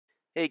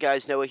Hey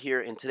guys, Noah here,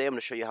 and today I'm going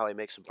to show you how I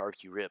make some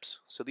barbecue ribs.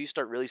 So these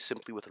start really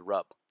simply with a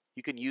rub.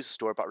 You can use a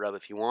store-bought rub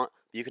if you want,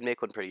 but you can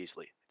make one pretty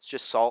easily. It's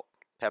just salt,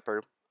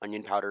 pepper,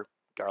 onion powder,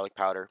 garlic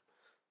powder,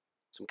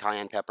 some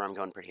cayenne pepper. I'm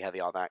going pretty heavy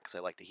on that because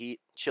I like the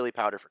heat. Chili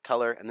powder for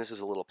color, and this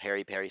is a little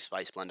peri-peri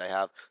spice blend I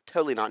have.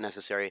 Totally not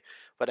necessary,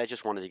 but I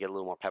just wanted to get a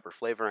little more pepper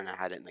flavor, and I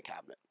had it in the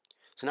cabinet.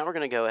 So now we're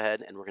going to go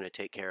ahead and we're going to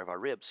take care of our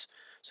ribs.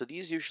 So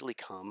these usually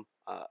come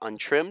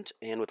untrimmed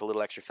and with a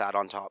little extra fat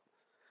on top.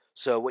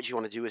 So what you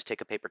want to do is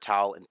take a paper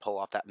towel and pull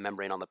off that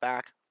membrane on the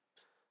back,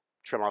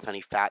 trim off any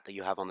fat that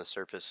you have on the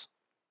surface,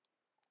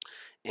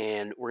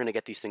 and we're going to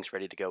get these things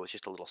ready to go with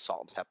just a little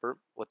salt and pepper.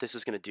 What this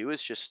is going to do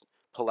is just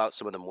pull out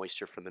some of the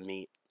moisture from the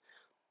meat.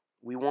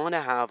 We want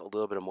to have a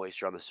little bit of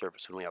moisture on the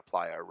surface when we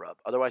apply our rub,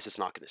 otherwise it's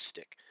not going to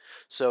stick.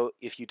 So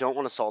if you don't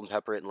want to salt and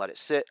pepper it and let it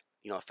sit,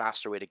 a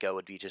faster way to go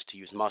would be just to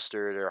use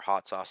mustard or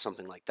hot sauce,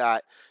 something like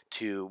that,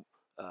 to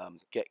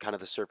get kind of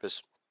the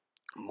surface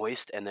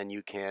moist, and then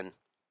you can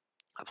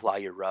apply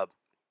your rub.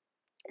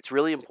 It's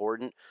really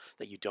important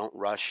that you don't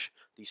rush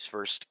these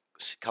first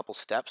couple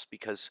steps,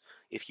 because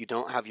if you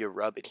don't have your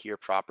rub adhere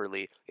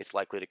properly, it's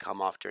likely to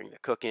come off during the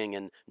cooking,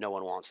 and no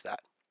one wants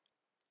that.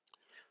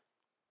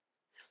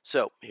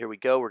 So here we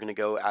go. We're going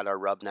to go add our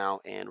rub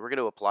now, and we're going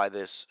to apply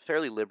this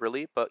fairly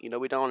liberally, but we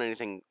don't want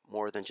anything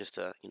more than just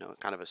a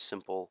kind of a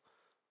simple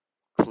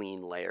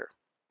clean layer.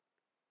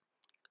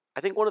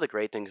 I think one of the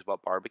great things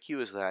about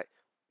barbecue is that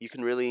you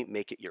can really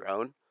make it your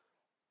own.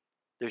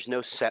 There's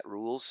no set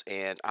rules,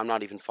 and I'm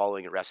not even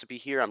following a recipe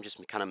here. I'm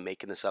just kind of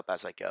making this up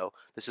as I go.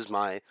 This is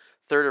my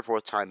third or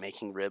fourth time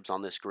making ribs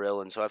on this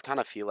grill, and so I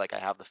kind of feel like I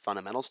have the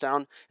fundamentals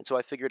down, and so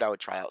I figured I would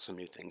try out some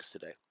new things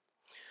today.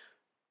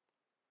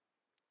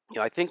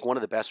 I think one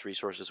of the best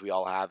resources we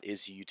all have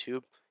is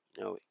YouTube.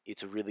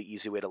 It's a really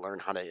easy way to learn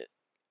how to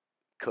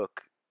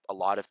cook a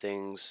lot of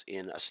things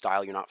in a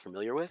style you're not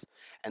familiar with,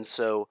 and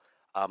so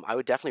I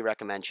would definitely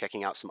recommend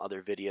checking out some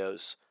other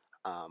videos.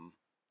 Um,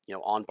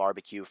 on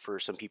barbecue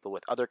for some people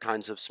with other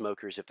kinds of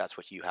smokers if that's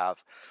what you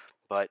have.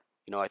 But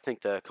I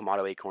think the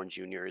Kamado Akorn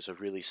Jr. is a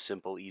really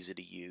simple, easy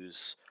to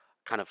use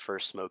kind of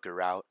first smoker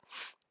route,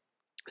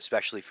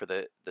 especially for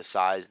the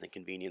size and the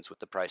convenience with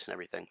the price and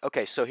everything.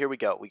 Okay, so here we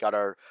go. We got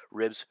our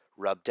ribs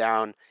rubbed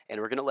down,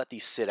 and we're going to let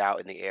these sit out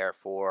in the air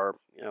for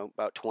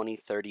about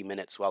 20-30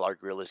 minutes while our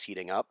grill is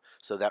heating up,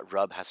 so that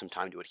rub has some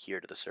time to adhere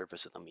to the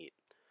surface of the meat.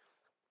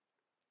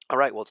 All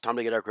right, well, it's time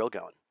to get our grill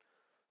going.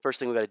 First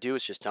thing we got to do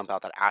is just dump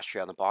out that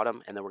ashtray on the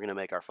bottom, and then we're going to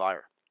make our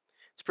fire.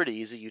 It's pretty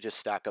easy. You just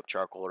stack up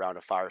charcoal around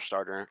a fire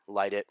starter,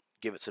 light it,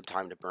 give it some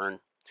time to burn.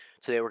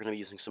 Today we're going to be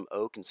using some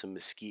oak and some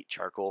mesquite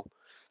charcoal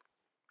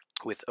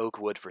with oak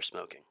wood for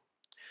smoking.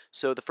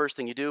 So the first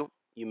thing you do,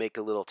 you make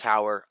a little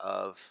tower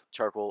of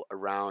charcoal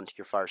around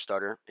your fire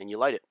starter and you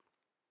light it.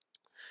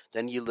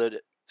 Then you let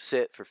it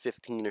sit for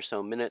 15 or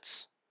so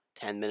minutes,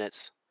 10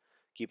 minutes.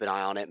 Keep an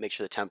eye on it, make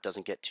sure the temp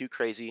doesn't get too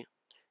crazy.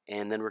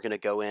 And then we're going to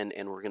go in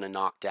and we're going to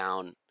knock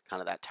down kind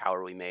of that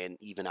tower we made and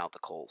even out the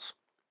coals.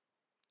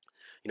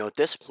 At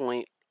this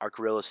point, our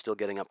grill is still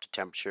getting up to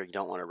temperature. You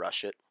don't want to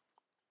rush it.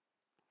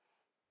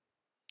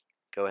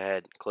 Go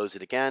ahead, close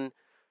it again,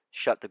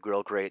 shut the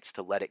grill grates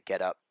to let it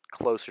get up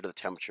closer to the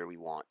temperature we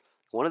want.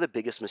 One of the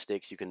biggest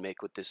mistakes you can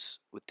make with this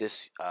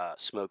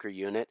smoker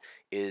unit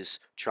is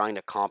trying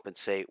to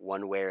compensate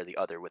one way or the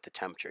other with the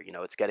temperature.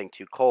 It's getting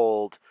too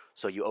cold,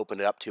 so you open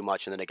it up too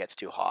much and then it gets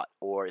too hot,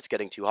 or it's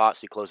getting too hot, so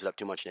you close it up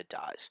too much and it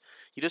dies.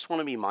 You just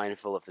want to be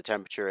mindful of the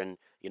temperature and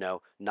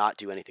not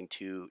do anything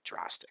too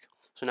drastic.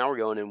 So now we're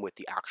going in with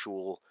the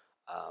actual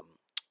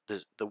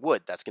the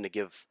wood that's going to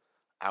give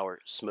our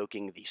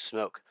smoking the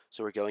smoke.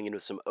 So we're going in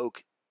with some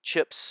oak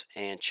chips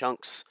and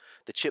chunks.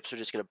 The chips are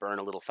just going to burn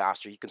a little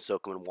faster. You can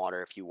soak them in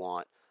water if you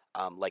want,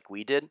 like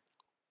we did,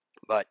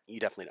 but you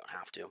definitely don't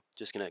have to.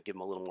 Just going to give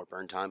them a little more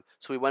burn time.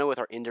 So we went in with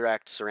our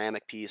indirect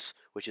ceramic piece,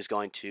 which is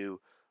going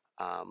to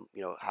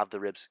have the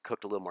ribs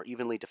cooked a little more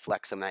evenly,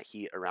 deflect some of that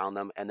heat around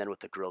them, and then with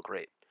the grill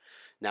grate.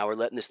 Now we're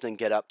letting this thing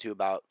get up to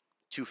about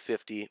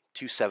 250,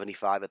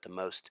 275 at the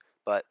most,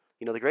 but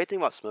the great thing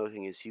about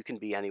smoking is you can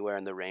be anywhere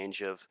in the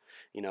range of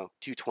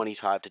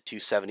 225 to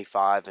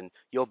 275 and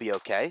you'll be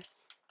okay.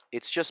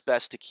 It's just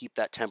best to keep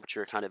that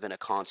temperature kind of in a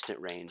constant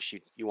range.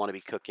 You want to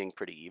be cooking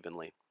pretty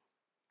evenly.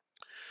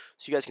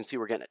 So you guys can see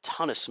we're getting a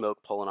ton of smoke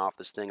pulling off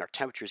this thing. Our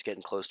temperature is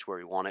getting close to where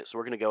we want it, so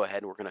we're going to go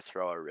ahead and we're going to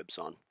throw our ribs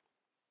on.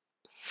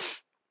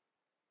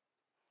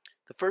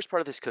 The first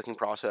part of this cooking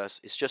process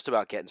is just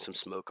about getting some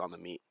smoke on the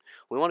meat.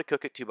 We want to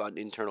cook it to about an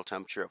internal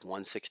temperature of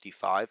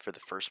 165 for the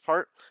first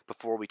part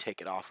before we take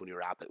it off when we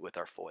wrap it with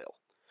our foil.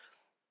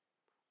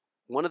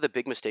 One of the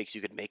big mistakes you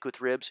could make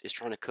with ribs is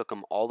trying to cook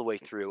them all the way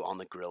through on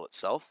the grill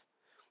itself.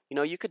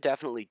 You could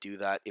definitely do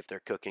that if they're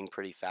cooking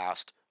pretty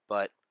fast,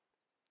 but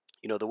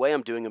the way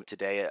I'm doing them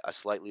today at a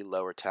slightly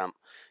lower temp,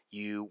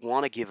 you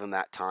want to give them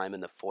that time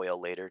in the foil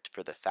later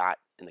for the fat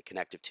and the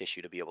connective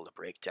tissue to be able to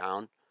break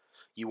down.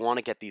 You want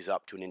to get these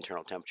up to an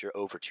internal temperature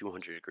over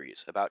 200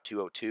 degrees, about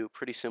 202,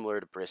 pretty similar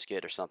to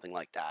brisket or something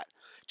like that,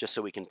 just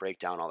so we can break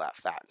down all that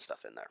fat and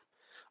stuff in there.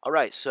 All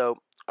right, so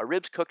our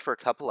ribs cooked for a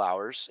couple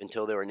hours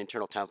until they were an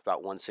internal temp of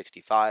about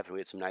 165 and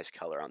we had some nice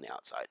color on the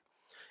outside.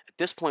 At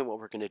this point, what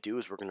we're going to do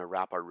is we're going to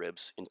wrap our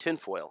ribs in tin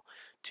foil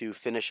to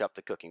finish up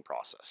the cooking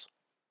process.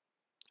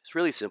 It's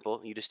really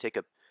simple. You just take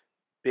a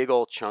big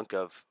old chunk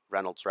of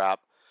Reynolds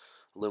wrap,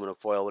 aluminum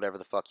foil, whatever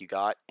the fuck you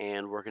got,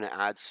 and we're going to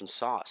add some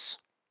sauce.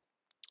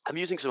 I'm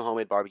using some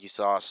homemade barbecue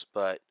sauce,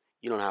 but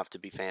you don't have to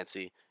be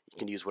fancy. You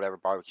can use whatever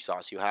barbecue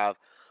sauce you have.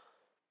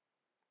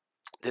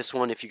 This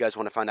one, if you guys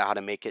want to find out how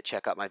to make it,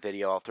 check out my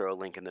video. I'll throw a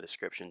link in the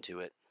description to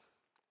it.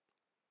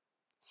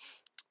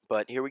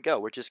 But here we go.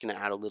 We're just going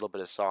to add a little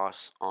bit of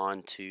sauce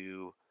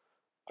onto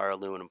our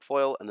aluminum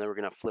foil, and then we're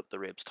going to flip the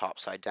ribs top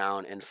side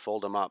down and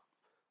fold them up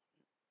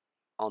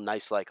all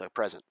nice like a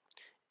present.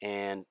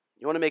 And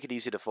you want to make it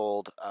easy to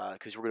fold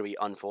because we're going to be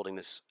unfolding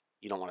this.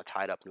 You don't want to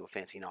tie it up into a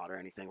fancy knot or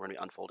anything. We're going to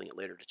be unfolding it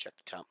later to check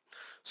the temp.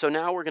 So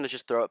now we're going to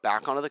just throw it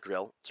back onto the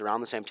grill. It's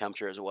around the same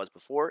temperature as it was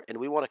before, and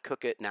we want to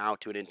cook it now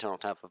to an internal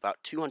temp of about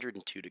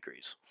 202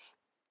 degrees.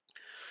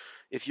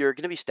 If you're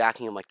going to be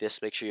stacking them like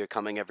this, make sure you're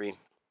coming every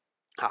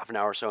half an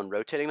hour or so and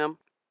rotating them.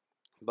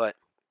 But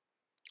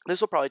this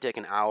will probably take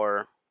an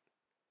hour,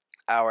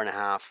 hour and a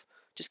half.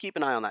 Just keep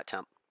an eye on that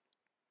temp.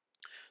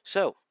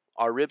 So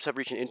our ribs have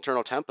reached an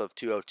internal temp of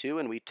 202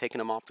 and we've taken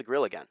them off the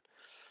grill again.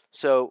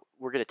 So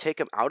we're going to take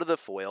them out of the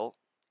foil,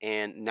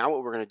 and now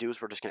what we're going to do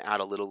is we're just going to add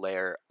a little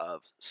layer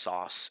of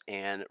sauce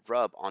and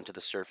rub onto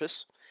the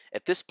surface.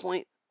 At this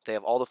point, they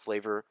have all the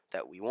flavor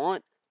that we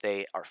want.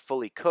 They are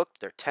fully cooked.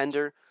 They're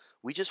tender.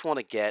 We just want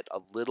to get a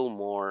little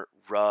more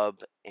rub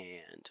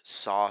and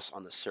sauce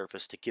on the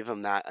surface to give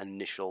them that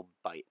initial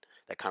bite,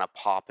 that kind of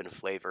pop and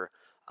flavor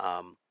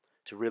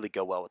to really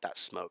go well with that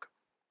smoke.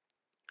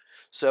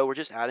 So we're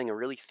just adding a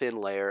really thin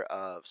layer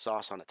of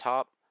sauce on the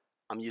top.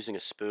 I'm using a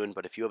spoon,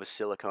 but if you have a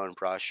silicone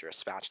brush or a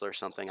spatula or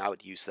something, I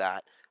would use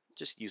that.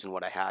 Just using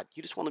what I had.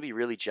 You just want to be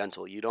really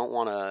gentle. You don't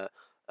want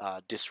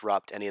to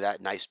disrupt any of that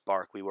nice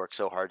bark we work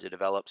so hard to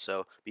develop,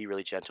 so be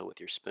really gentle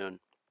with your spoon.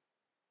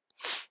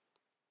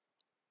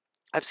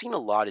 I've seen a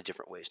lot of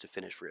different ways to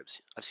finish ribs.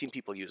 I've seen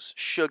people use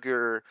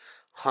sugar,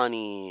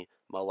 honey,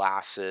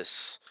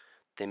 molasses.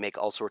 They make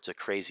all sorts of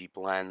crazy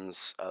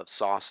blends of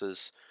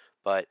sauces,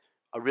 but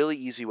a really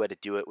easy way to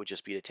do it would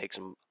just be to take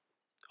some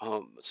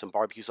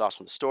barbecue sauce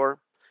from the store,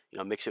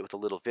 mix it with a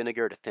little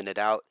vinegar to thin it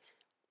out,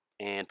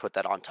 and put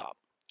that on top.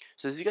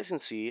 So as you guys can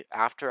see,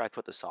 after I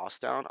put the sauce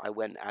down, I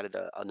went and added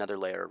another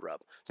layer of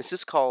rub. This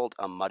is called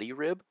a muddy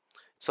rib.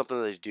 It's something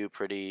that they do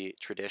pretty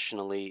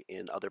traditionally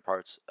in other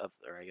parts of,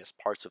 or I guess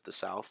parts of the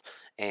South,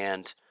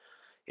 and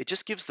it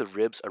just gives the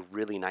ribs a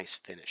really nice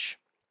finish.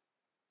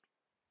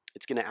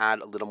 It's going to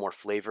add a little more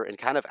flavor and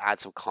kind of add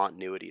some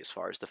continuity as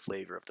far as the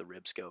flavor of the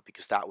ribs go,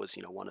 because that was,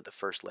 one of the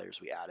first layers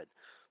we added.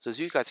 So as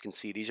you guys can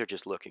see, these are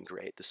just looking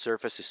great. The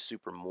surface is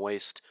super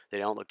moist. They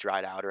don't look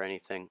dried out or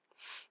anything.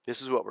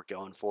 This is what we're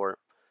going for.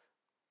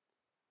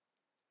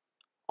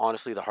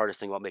 Honestly, the hardest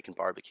thing about making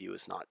barbecue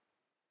is not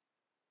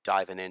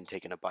diving in,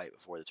 taking a bite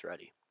before it's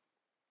ready.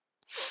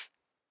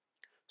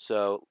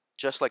 So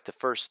just like the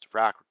first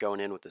rack, we're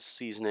going in with the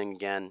seasoning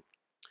again,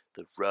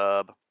 the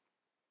rub.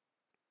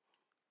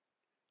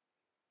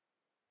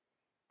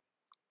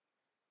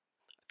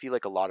 Feel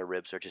like a lot of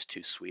ribs are just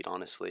too sweet,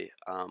 honestly.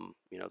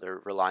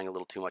 They're relying a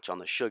little too much on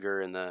the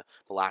sugar and the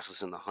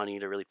molasses and the honey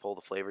to really pull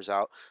the flavors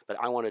out. But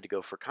I wanted to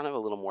go for kind of a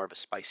little more of a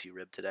spicy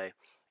rib today,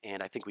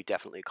 and I think we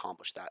definitely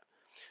accomplished that.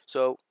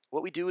 So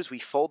what we do is we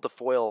fold the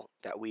foil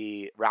that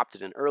we wrapped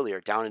it in earlier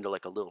down into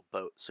like a little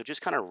boat. So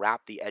just kind of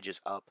wrap the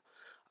edges up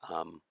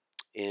um,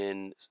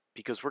 in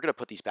because we're going to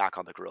put these back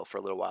on the grill for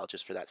a little while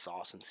just for that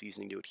sauce and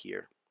seasoning to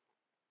adhere.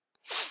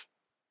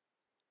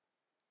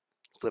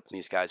 Flipping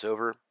these guys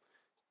over.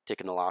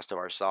 Taking the last of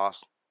our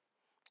sauce,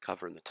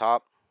 covering the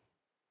top.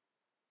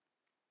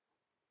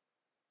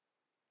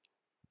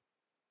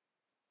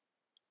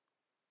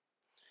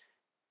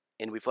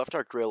 And we've left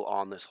our grill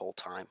on this whole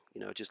time,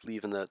 just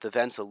leaving the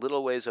vents a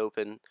little ways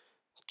open,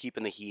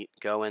 keeping the heat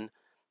going,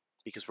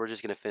 because we're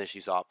just going to finish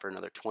these off for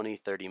another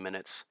 20-30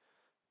 minutes.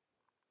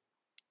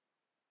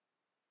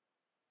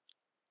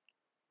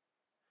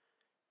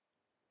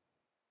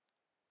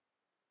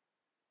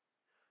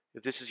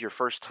 If this is your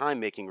first time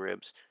making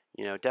ribs,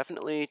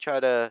 definitely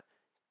try to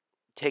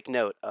take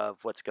note of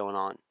what's going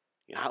on.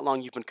 How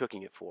long you've been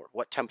cooking it for,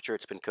 what temperature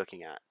it's been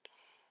cooking at,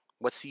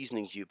 what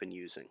seasonings you've been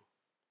using,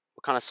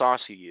 what kind of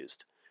sauce you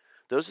used.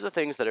 Those are the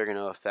things that are going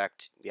to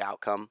affect the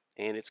outcome,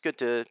 and it's good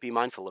to be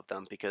mindful of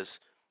them because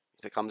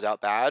if it comes out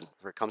bad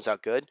or it comes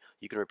out good,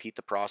 you can repeat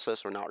the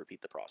process or not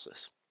repeat the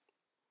process.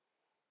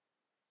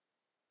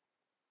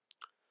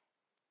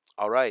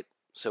 All right,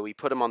 so we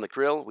put them on the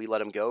grill. We let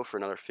them go for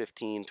another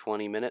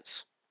 15-20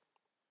 minutes,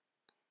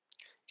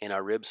 and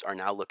our ribs are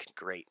now looking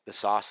great. The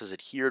sauce is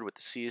adhered with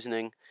the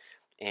seasoning,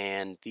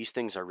 and these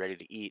things are ready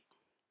to eat.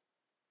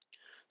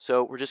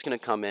 So we're just going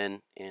to come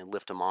in and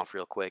lift them off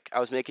real quick. I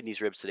was making these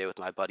ribs today with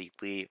my buddy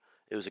Lee.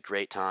 It was a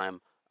great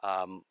time.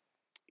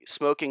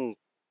 Cooking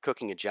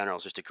in general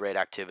is just a great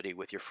activity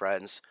with your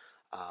friends.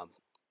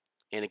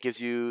 And it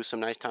gives you some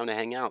nice time to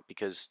hang out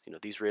because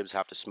these ribs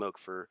have to smoke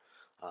for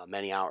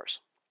many hours.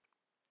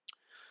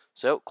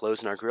 So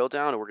closing our grill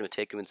down, and we're going to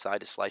take them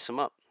inside to slice them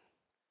up.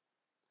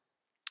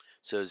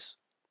 So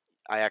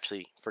I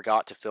actually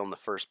forgot to film the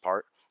first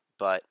part,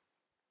 but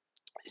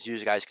as you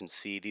guys can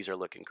see, these are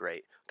looking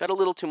great. Got a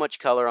little too much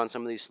color on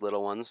some of these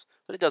little ones,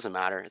 but it doesn't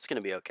matter. It's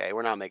going to be okay.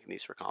 We're not making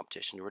these for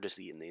competition. We're just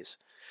eating these.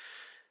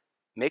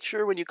 Make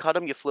sure when you cut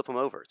them, you flip them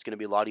over. It's going to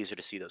be a lot easier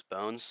to see those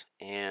bones,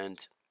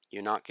 and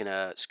you're not going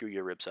to screw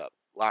your ribs up.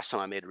 Last time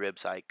I made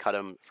ribs, I cut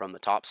them from the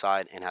top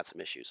side and had some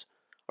issues.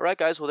 All right,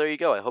 guys. Well, there you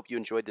go. I hope you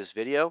enjoyed this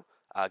video.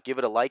 Give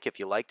it a like if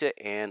you liked it,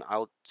 and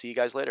I'll see you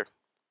guys later.